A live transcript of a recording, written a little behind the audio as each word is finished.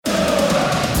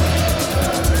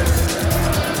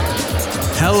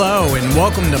and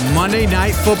welcome to Monday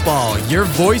Night Football, your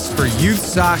voice for youth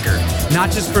soccer,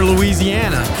 not just for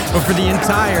Louisiana, but for the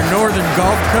entire northern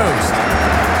Gulf Coast.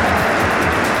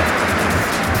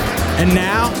 And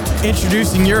now,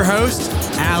 introducing your host,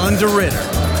 Alan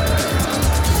DeRitter.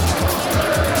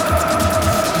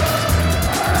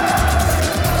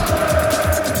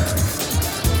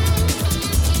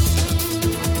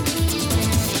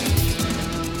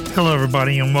 Hello,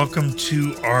 everybody, and welcome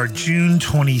to our June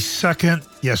 22nd,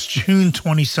 June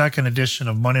 22nd edition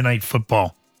of Monday Night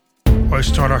Football. I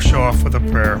start our show off with a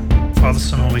prayer. Father,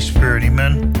 Son, Holy Spirit,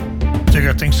 amen. Dear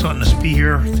God, thanks for letting us be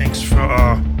here. Thanks for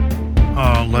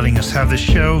letting us have this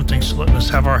show. Thanks for letting us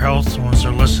have our health. The ones that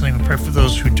are listening, we pray for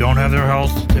those who don't have their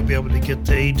health to be able to get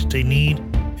the aid that they need,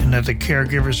 and that the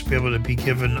caregivers be able to be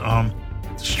given the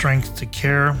strength to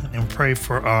care, and pray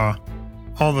for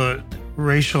all the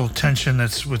racial tension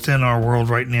that's within our world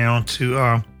right now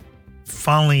to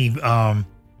finally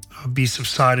be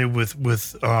subsided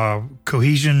with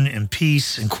cohesion and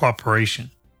peace and cooperation.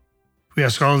 We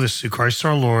ask all of this through Christ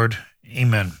our Lord.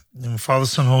 Amen. And Father,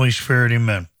 Son, Holy Spirit.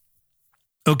 Amen.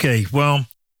 Okay, well,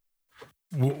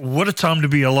 what a time to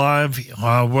be alive.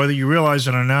 Whether you realize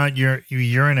it or not, you're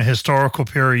in a historical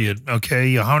period.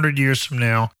 Okay, 100 years from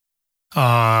now,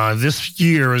 this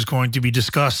year is going to be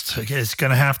discussed. It's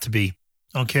going to have to be.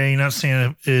 Okay, not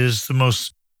saying it is the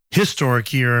most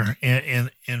historic year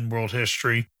in world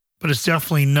history, but it's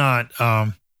definitely not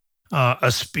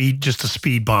just a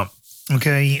speed bump.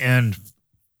 Okay, and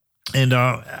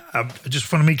I just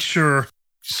want to make sure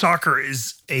soccer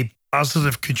is a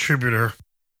positive contributor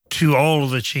to all of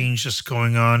the change that's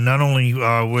going on, not only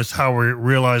with how we're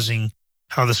realizing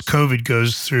how this COVID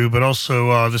goes through, but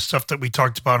also the stuff that we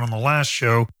talked about on the last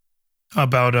show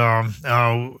about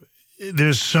how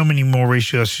there's so many more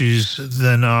racial issues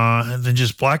than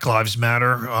just Black Lives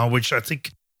Matter, which I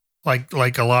think,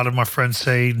 like a lot of my friends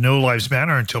say, no lives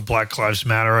matter until Black Lives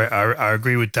Matter. I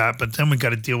agree with that, but then we got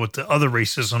to deal with the other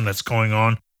racism that's going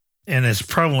on, and it's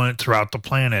prevalent throughout the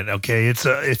planet. Okay, it's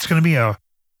going to be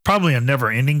probably a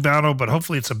never-ending battle, but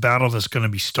hopefully it's a battle that's going to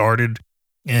be started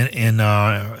and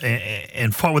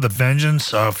fought with a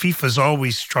vengeance. FIFA's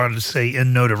always trying to say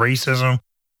no to racism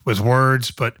with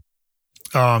words, but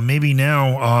maybe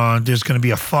now there's going to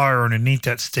be a fire underneath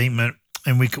that statement,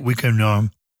 and we can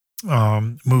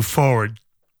move forward.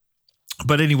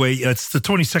 But anyway, it's the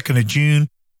 22nd of June,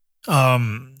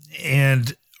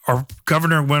 and our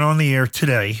governor went on the air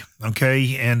today.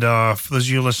 Okay, and for those of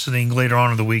you listening later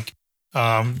on in the week,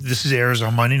 this airs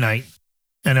on Monday night,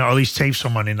 and at least tapes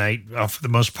on Monday night for the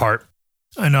most part.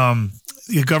 And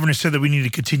the governor said that we need to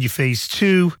continue phase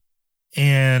 2,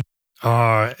 and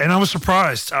I was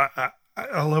surprised.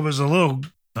 There was a little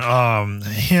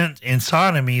hint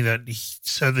inside of me that he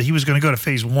said that he was going to go to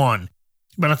phase 1,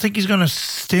 but I think he's going to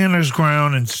stand his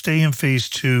ground and stay in phase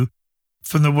 2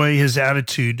 from the way his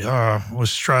attitude was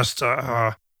stressed.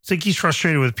 I think he's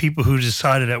frustrated with people who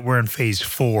decided that we're in phase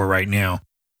 4 right now.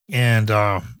 And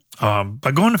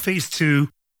by going to phase 2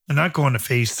 and not going to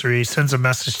phase 3, it sends a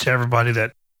message to everybody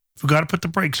that we've got to put the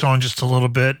brakes on just a little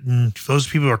bit. And for those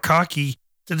people who are cocky,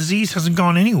 the disease hasn't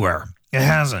gone anywhere. It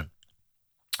hasn't.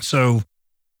 So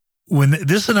when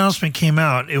this announcement came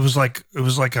out, it was like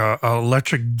a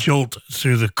electric jolt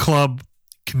through the club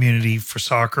community for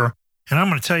soccer. And I'm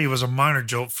going to tell you, it was a minor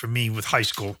jolt for me with high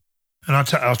school. And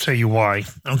I'll tell you why.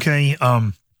 Okay.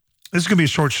 This is going to be a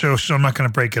short show, so I'm not going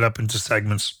to break it up into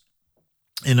segments.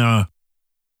 And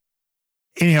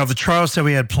anyhow, the trials that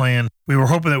we had planned, we were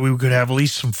hoping that we could have at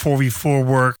least some 4v4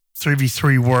 work,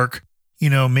 3v3 work,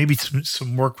 maybe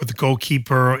some work with the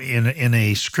goalkeeper in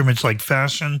a scrimmage-like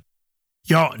fashion.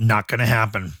 Y'all, not going to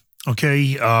happen,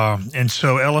 okay? And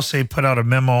so LSA put out a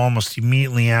memo almost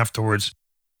immediately afterwards,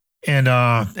 and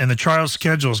the trial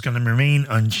schedule is going to remain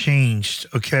unchanged,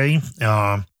 okay?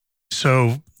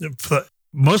 So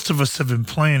most of us have been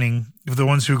planning, the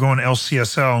ones who are going to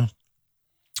LCSL,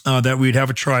 that we'd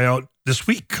have a tryout this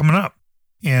week coming up.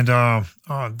 And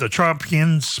the trial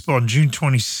begins on June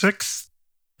 26th.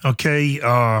 Okay,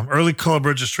 early club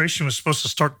registration was supposed to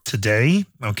start today.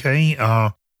 Okay,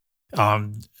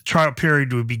 trial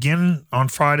period would begin on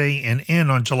Friday and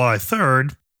end on July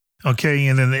 3rd. Okay,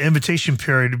 and then the invitation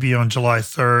period would be on July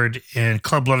 3rd, and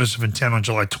club letters of intent on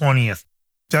July 20th.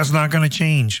 That's not going to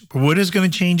change. But what is going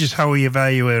to change is how we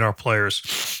evaluate our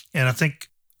players. And I think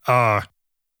for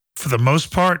the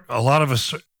most part, a lot of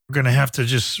us are going to have to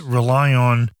just rely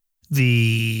on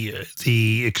the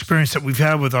experience that we've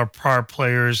had with our prior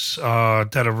players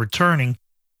that are returning.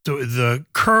 The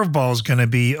curveball is going to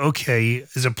be, okay,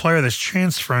 as a player that's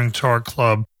transferring to our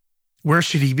club, where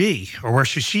should he be or where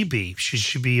should she be? Should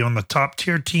she be on the top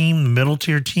tier team, the middle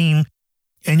tier team?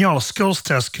 And y'all, skills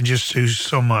tests can just do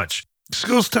so much.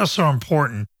 Skills tests are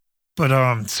important,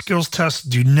 but skills tests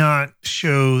do not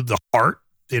show the heart.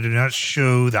 They do not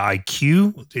show the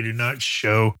IQ. They do not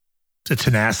show the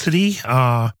tenacity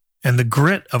and the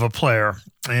grit of a player.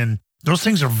 And those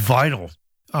things are vital.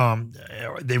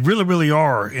 They really, really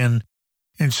are. And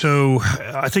so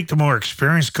I think the more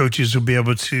experienced coaches will be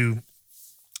able to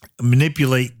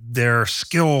manipulate their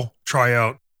skill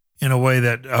tryout in a way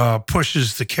that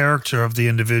pushes the character of the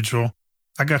individual.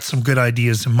 I got some good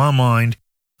ideas in my mind.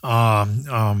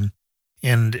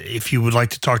 And if you would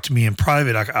like to talk to me in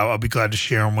private, I'll be glad to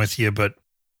share them with you. But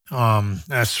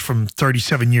that's from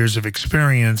 37 years of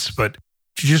experience. But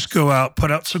to just go out,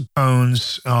 put out some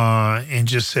cones, and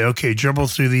just say, okay, dribble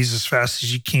through these as fast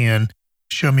as you can.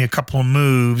 Show me a couple of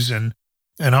moves, and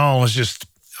all is just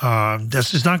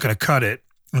that's just not going to cut it.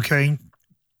 Okay.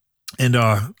 And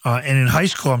in high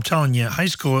school, I'm telling you, high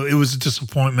school, it was a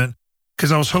disappointment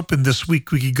because I was hoping this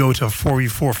week we could go to a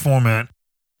 4v4 format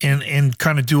and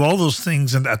kind of do all those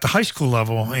things at the high school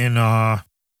level. And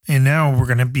now we're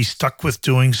going to be stuck with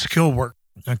doing skill work.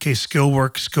 Okay. Skill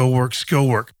work.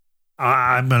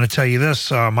 I'm going to tell you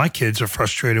this, my kids are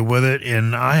frustrated with it,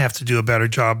 and I have to do a better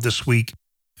job this week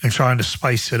and trying to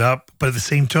spice it up. But at the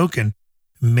same token,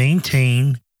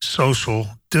 maintain social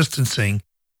distancing.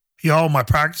 Y'all, my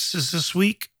practices this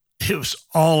week, it was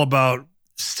all about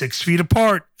 6 feet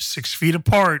apart.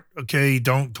 Okay.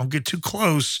 Don't get too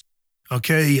close.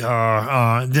 Okay.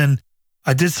 Then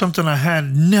I did something I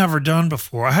had never done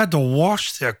before. I had to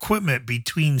wash the equipment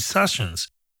between sessions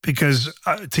because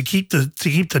to keep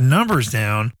the numbers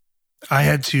down, I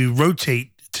had to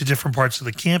rotate to different parts of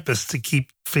the campus to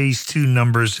keep phase 2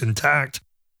 numbers intact.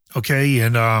 Okay.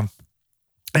 And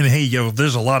hey,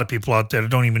 there's a lot of people out there that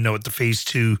don't even know what the phase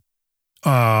 2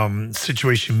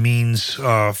 situation means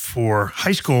for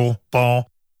high school ball,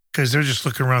 because they're just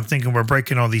looking around thinking we're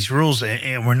breaking all these rules,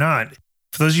 and we're not.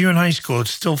 For those of you in high school,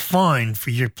 it's still fine for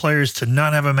your players to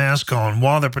not have a mask on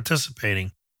while they're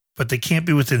participating, but they can't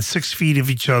be within 6 feet of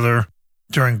each other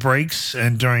during breaks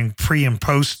and during pre and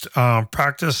post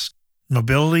practice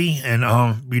mobility.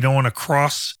 And we don't want to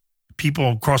cross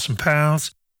people crossing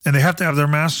paths, and they have to have their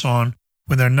masks on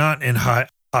when they're not in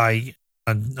high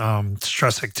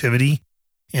stress activity.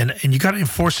 And you got to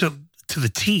enforce it to the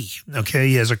T,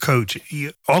 okay, as a coach.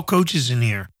 All coaches in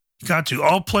here, you got to.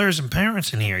 All players and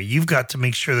parents in here, you've got to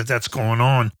make sure that that's going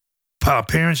on.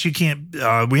 Parents, you can't,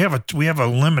 we have a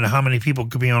limit of how many people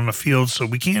could be on the field, so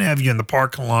we can't have you in the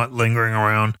parking lot lingering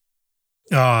around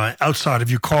outside of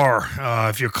your car.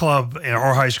 If your club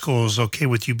or high school is okay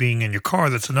with you being in your car,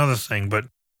 that's another thing. But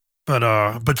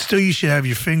still, you should have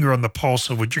your finger on the pulse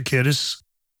of what your kid is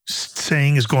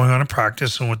saying is going on in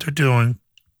practice and what they're doing.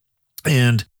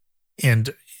 And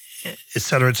et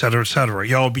cetera, et cetera, et cetera.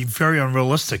 Y'all be very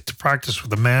unrealistic to practice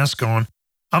with a mask on.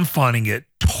 I'm finding it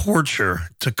torture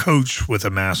to coach with a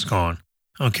mask on,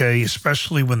 okay?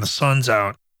 Especially when the sun's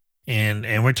out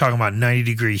and we're talking about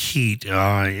 90-degree heat.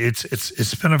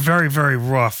 It's been a very, very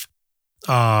rough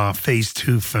phase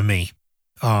 2 for me.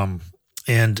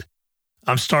 And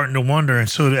I'm starting to wonder, and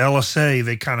so the LSA,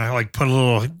 they kind of like put a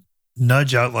little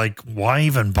nudge out like, why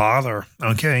even bother?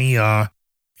 Okay.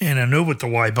 And I know what the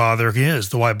why bother is.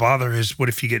 The why bother is, what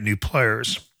if you get new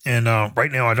players? And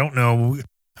right now, I don't know.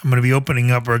 I'm going to be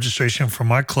opening up registration for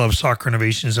my club, Soccer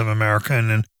Innovations of America, and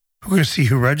then we're going to see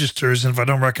who registers. And if I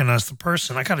don't recognize the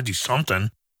person, I got to do something,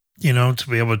 to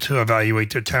be able to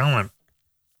evaluate their talent.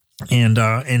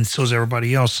 And so is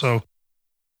everybody else. So,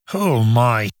 oh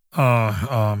my.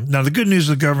 Now, the good news,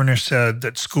 the governor said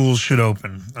that schools should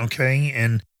open, okay?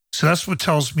 And so that's what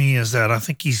tells me is that I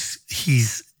think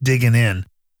he's digging in.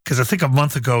 Because I think a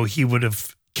month ago he would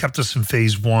have kept us in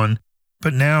phase 1,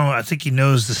 but now I think he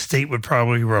knows the state would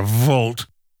probably revolt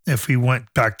if we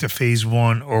went back to phase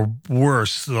 1 or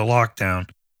worse, the lockdown.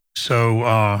 So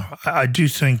I do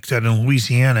think that in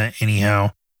Louisiana,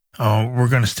 anyhow, we're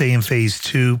going to stay in phase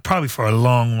 2 probably for a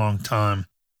long, long time.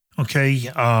 Okay.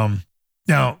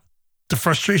 Now, the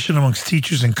frustration amongst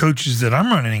teachers and coaches that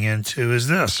I'm running into is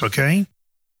this. Okay.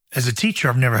 As a teacher,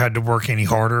 I've never had to work any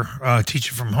harder,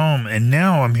 teaching from home. And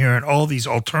now I'm hearing all these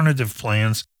alternative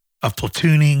plans of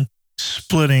platooning,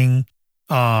 splitting,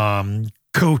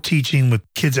 co-teaching with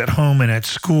kids at home and at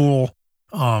school.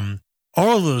 All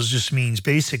of those just means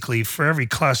basically for every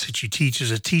class that you teach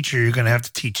as a teacher, you're going to have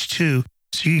to teach 2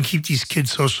 so you can keep these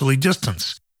kids socially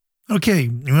distanced. Okay,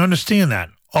 you understand that.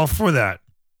 All for that.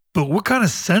 But what kind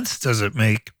of sense does it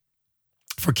make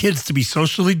for kids to be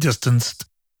socially distanced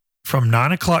from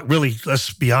 9 o'clock, really,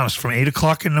 let's be honest, from 8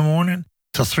 o'clock in the morning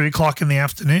till 3 o'clock in the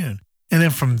afternoon. And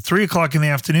then from 3 o'clock in the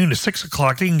afternoon to 6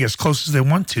 o'clock, they can get as close as they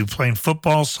want to, playing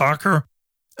football, soccer,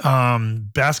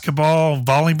 basketball,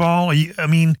 volleyball. I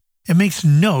mean, it makes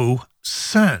no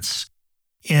sense.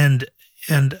 And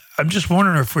I'm just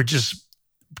wondering if we're just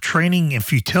training in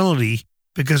futility,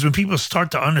 because when people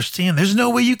start to understand there's no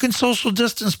way you can social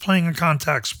distance playing a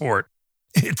contact sport.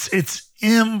 It's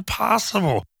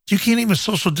impossible. You can't even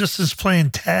social distance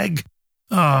playing tag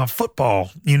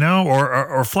football,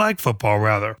 or flag football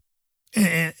rather.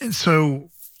 And so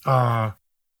how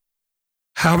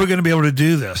are we going to be able to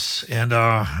do this? And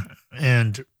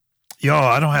y'all,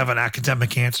 I don't have an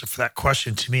academic answer for that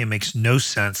question. To me, it makes no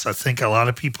sense. I think a lot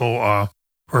of people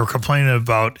were complaining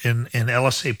about, and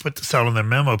LSA put this out in their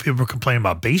memo, people were complaining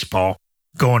about baseball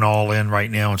going all in right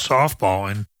now and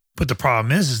softball. But the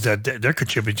problem is that they're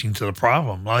contributing to the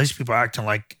problem. A lot of these people are acting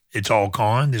like it's all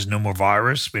gone. There's no more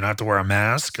virus. We don't have to wear a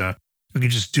mask. We can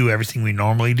just do everything we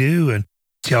normally do and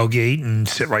tailgate and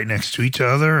sit right next to each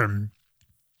other and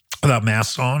without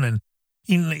masks on. And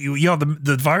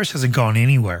the virus hasn't gone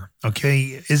anywhere.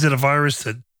 Okay, is it a virus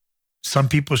that some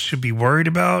people should be worried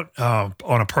about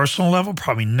on a personal level?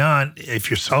 Probably not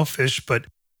if you're selfish, but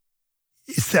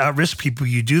it's the at-risk people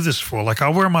you do this for. Like, I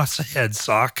wear my head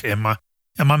sock and my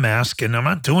mask, and I'm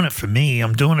not doing it for me.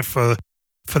 I'm doing it for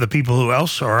the people who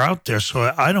else are out there,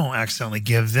 so I don't accidentally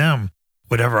give them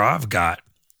whatever I've got.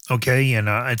 Okay, and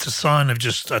it's a sign of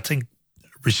just, I think,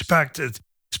 respect. It's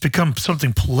become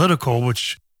something political,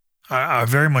 which I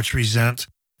very much resent.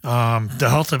 The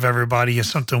health of everybody is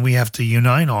something we have to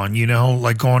unite on,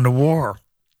 like going to war.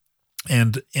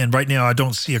 And right now, I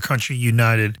don't see a country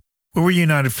united. We were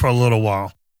united for a little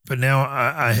while, but now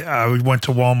I went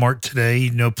to Walmart today.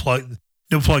 No plug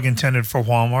intended for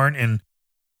Walmart,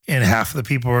 and half of the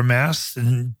people were masked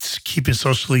and keeping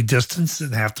socially distanced,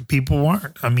 and half the people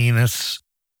weren't. I mean, that's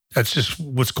just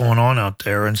what's going on out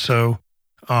there. And so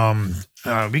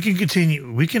we can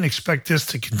continue. We can expect this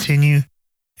to continue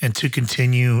and to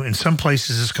continue. In some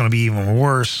places, it's going to be even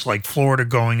worse, like Florida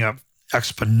going up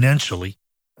exponentially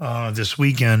this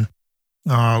weekend.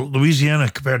 Louisiana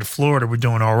compared to Florida, we're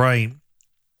doing all right.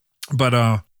 But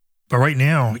right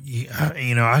now,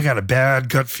 I got a bad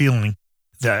gut feeling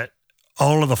that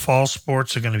all of the fall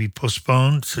sports are going to be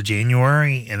postponed to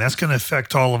January, and that's going to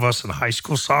affect all of us in high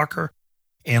school soccer.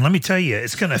 And let me tell you,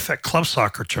 it's going to affect club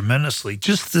soccer tremendously.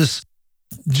 Just this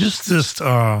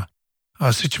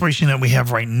situation that we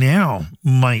have right now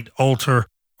might alter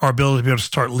our ability to be able to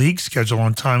start league schedule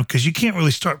on time, because you can't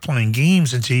really start playing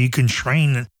games until you can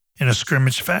train in a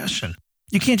scrimmage fashion.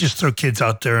 You can't just throw kids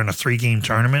out there in a 3-game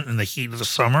tournament in the heat of the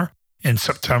summer in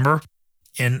September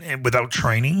and without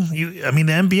training. The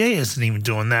NBA isn't even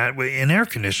doing that in air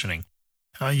conditioning.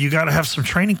 You got to have some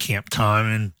training camp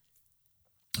time,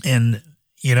 and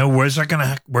where's that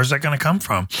gonna come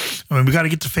from? I mean, we got to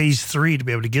get to phase 3 to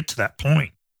be able to get to that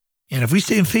point. And if we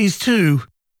stay in phase 2,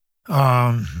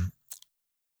 no.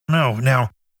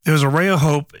 Now, there was a ray of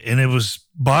hope, and it was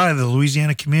by the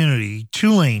Louisiana community.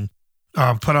 Tulane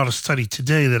put out a study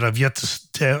today that I've yet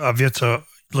to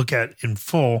look at in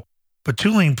full. But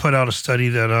Tulane put out a study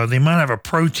that they might have a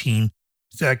protein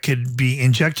that could be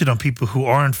injected on people who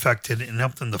are infected and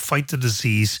help them to fight the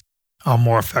disease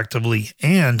more effectively.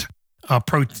 And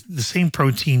the same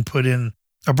protein put in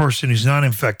a person who's not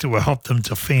infected will help them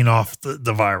to feign off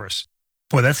the virus.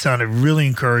 Boy, that sounded really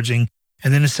encouraging.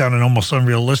 And then it sounded almost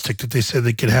unrealistic that they said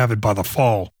they could have it by the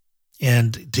fall.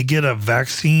 And to get a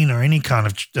vaccine or any kind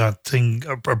of thing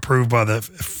approved by the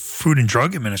Food and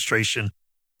Drug Administration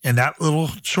in that little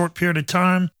short period of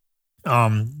time,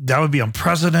 that would be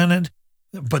unprecedented.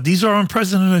 But these are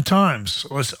unprecedented times.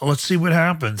 Let's see what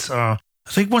happens. I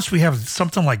think once we have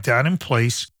something like that in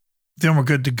place, then we're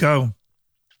good to go.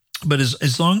 But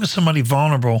as long as somebody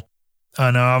vulnerable,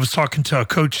 and I was talking to a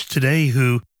coach today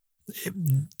who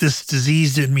this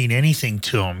disease didn't mean anything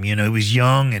to him. He was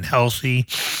young and healthy,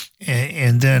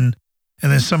 and then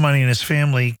somebody in his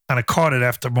family kind of caught it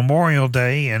after Memorial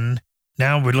Day, and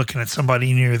now we're looking at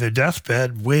somebody near their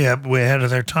deathbed, way ahead of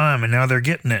their time, and now they're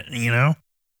getting it.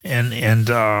 And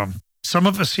some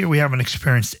of us here, we haven't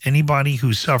experienced anybody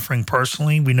who's suffering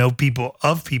personally. We know people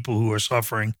who are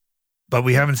suffering, but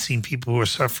we haven't seen people who are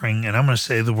suffering, and I'm going to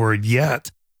say the word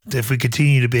yet, if we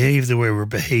continue to behave the way we're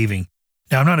behaving.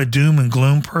 Now, I'm not a doom and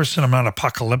gloom person. I'm not an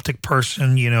apocalyptic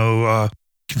person,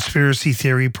 conspiracy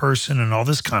theory person and all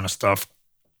this kind of stuff.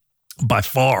 By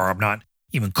far, I'm not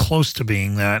even close to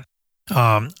being that.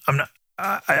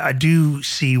 I do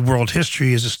see world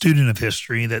history as a student of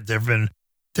history, that there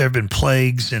have been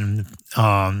plagues and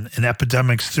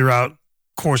epidemics throughout the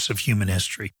course of human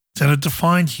history that have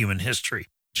defined human history.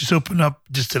 just open up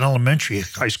just an elementary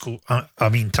high school,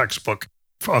 textbook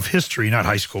of history, not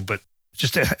high school, but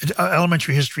just an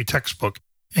elementary history textbook.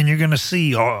 And you're going to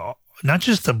see not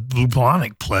just the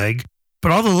bubonic plague,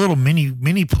 but all the little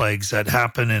mini plagues that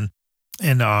happen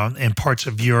in parts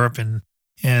of Europe.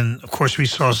 And of course, we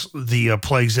saw the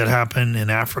plagues that happened in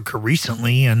Africa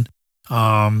recently, and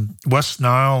West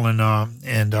Nile and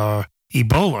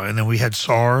Ebola. And then we had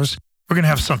SARS. We're going to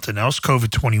have something else,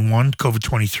 COVID-21,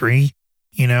 COVID-23.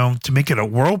 To make it a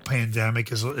world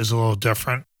pandemic is a little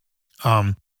different.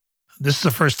 This is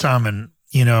the first time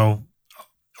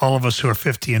all of us who are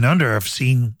 50 and under have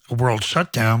seen a world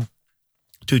shutdown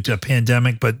due to a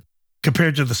pandemic, but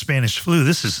compared to the Spanish flu,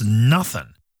 this is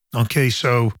nothing. Okay,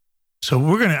 so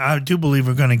I do believe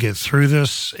we're going to get through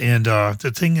this. And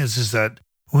the thing is that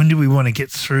when do we want to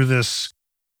get through this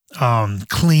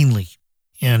cleanly?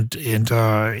 And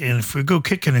if we go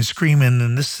kicking and screaming,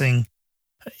 then this thing,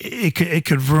 it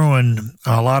could ruin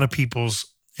a lot of people's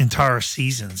entire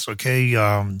seasons. Okay,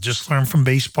 just learn from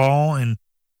baseball and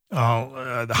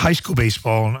the high school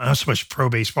baseball, not so much pro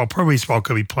baseball. Pro baseball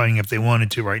could be playing if they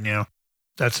wanted to right now.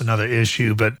 That's another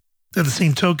issue. But at the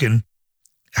same token,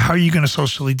 how are you going to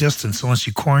socially distance unless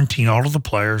you quarantine all of the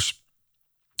players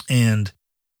and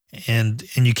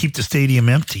you keep the stadium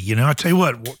empty? I tell you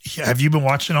what, have you been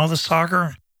watching all the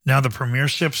soccer? Now the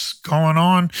premiership's going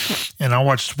on, and I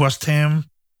watched West Ham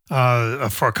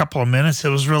for a couple of minutes. It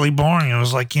was really boring. It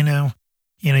was like,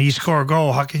 you score a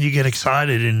goal, how can you get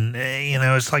excited? And,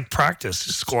 it's like practice.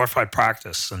 It's glorified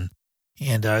practice. And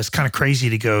it's kind of crazy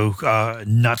to go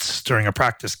nuts during a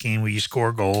practice game where you score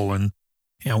a goal and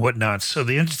whatnot. So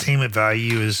the entertainment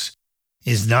value is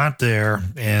not there.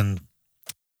 And,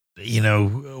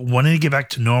 wanting to get back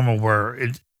to normal where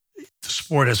the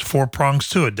sport has four prongs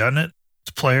to it, doesn't it?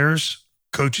 The players,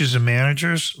 coaches and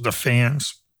managers, the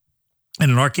fans,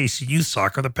 and in our case, youth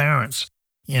soccer, the parents.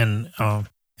 And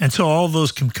until all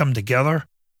those can come together,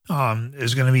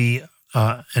 there's going to be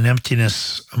an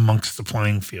emptiness amongst the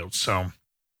playing field. So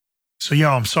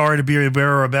yeah, I'm sorry to be a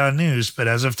bearer of bad news, but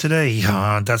as of today,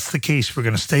 that's the case. We're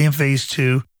going to stay in phase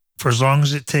 2 for as long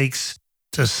as it takes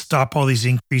to stop all these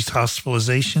increased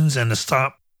hospitalizations and to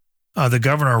stop the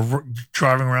governor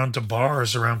driving around to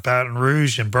bars around Baton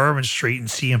Rouge and Bourbon Street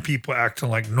and seeing people acting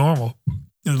like normal.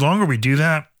 And the longer we do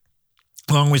that,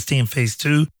 the longer we stay in phase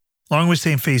 2,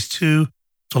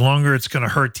 the longer it's going to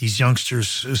hurt these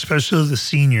youngsters, especially the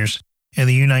seniors and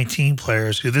the U19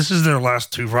 players, who this is their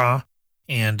last hurrah.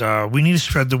 And we need to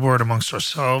spread the word amongst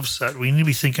ourselves that we need to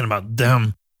be thinking about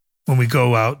them when we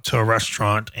go out to a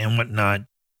restaurant and whatnot.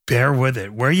 Bear with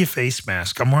it. Wear your face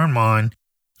mask. I'm wearing mine.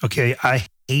 Okay, I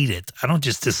hate it. I don't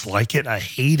just dislike it. I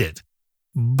hate it.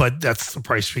 But that's the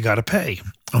price we got to pay,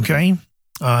 okay,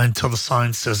 until the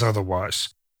sign says otherwise.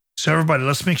 So everybody,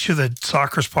 let's make sure that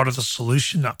soccer is part of the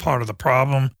solution, not part of the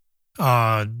problem.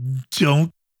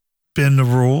 Don't bend the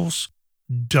rules.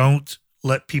 Don't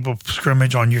let people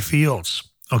scrimmage on your fields,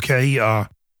 okay? I'm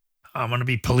going to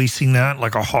be policing that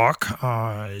like a hawk.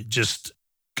 Just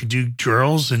could do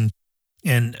drills and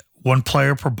one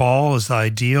player per ball is the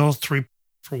ideal. 3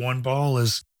 for 1 ball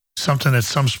is something that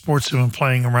some sports have been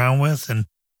playing around with, and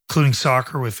including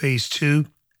soccer with phase 2.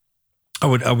 I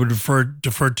would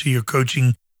defer to your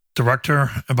coaching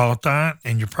director about that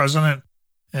and your president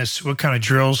as to what kind of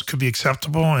drills could be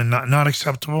acceptable and not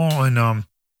acceptable.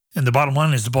 And the bottom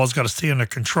line is the ball's got to stay under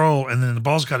control, and then the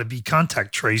ball's got to be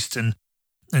contact traced. And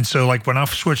so like when I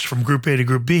switched from group A to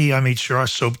group B, I made sure I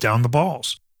soaped down the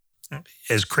balls,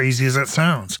 as crazy as that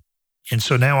sounds. And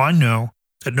so now I know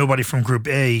that nobody from group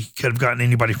A could have gotten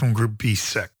anybody from group B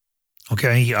sick.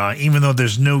 Okay. Even though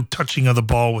there's no touching of the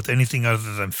ball with anything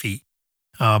other than feet.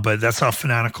 But that's how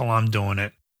fanatical I'm doing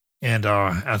it. And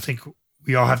I think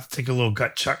we all have to take a little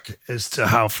gut check as to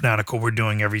how fanatical we're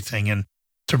doing everything, and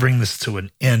to bring this to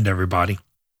an end, everybody.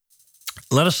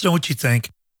 Let us know what you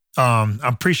think. I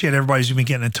appreciate everybody who's been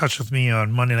getting in touch with me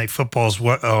on Monday Night Football's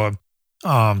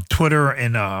Twitter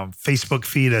and Facebook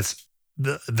feed. That's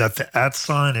the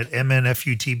 @ at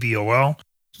MNFUTBOL.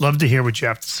 Love to hear what you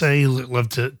have to say. Love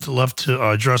to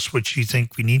address what you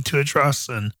think we need to address.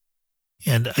 And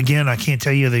again, I can't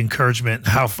tell you the encouragement,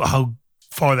 how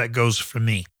far that goes for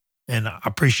me. And I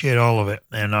appreciate all of it.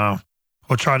 And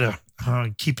we'll try to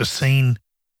keep a sane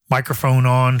microphone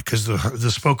on, because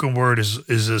the spoken word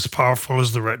is as powerful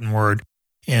as the written word.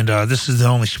 And this is the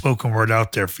only spoken word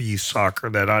out there for youth soccer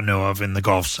that I know of in the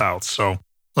Gulf South. So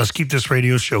let's keep this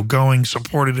radio show going.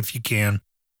 Support it if you can.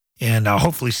 And I'll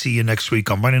hopefully see you next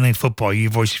week on Monday Night Football, your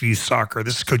voice of youth soccer.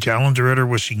 This is Coach Alan DeRitter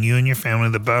wishing you and your family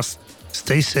the best.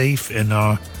 Stay safe and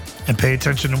pay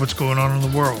attention to what's going on in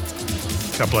the world.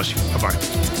 God bless you.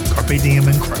 Bye-bye. Carpe diem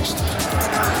in Christ.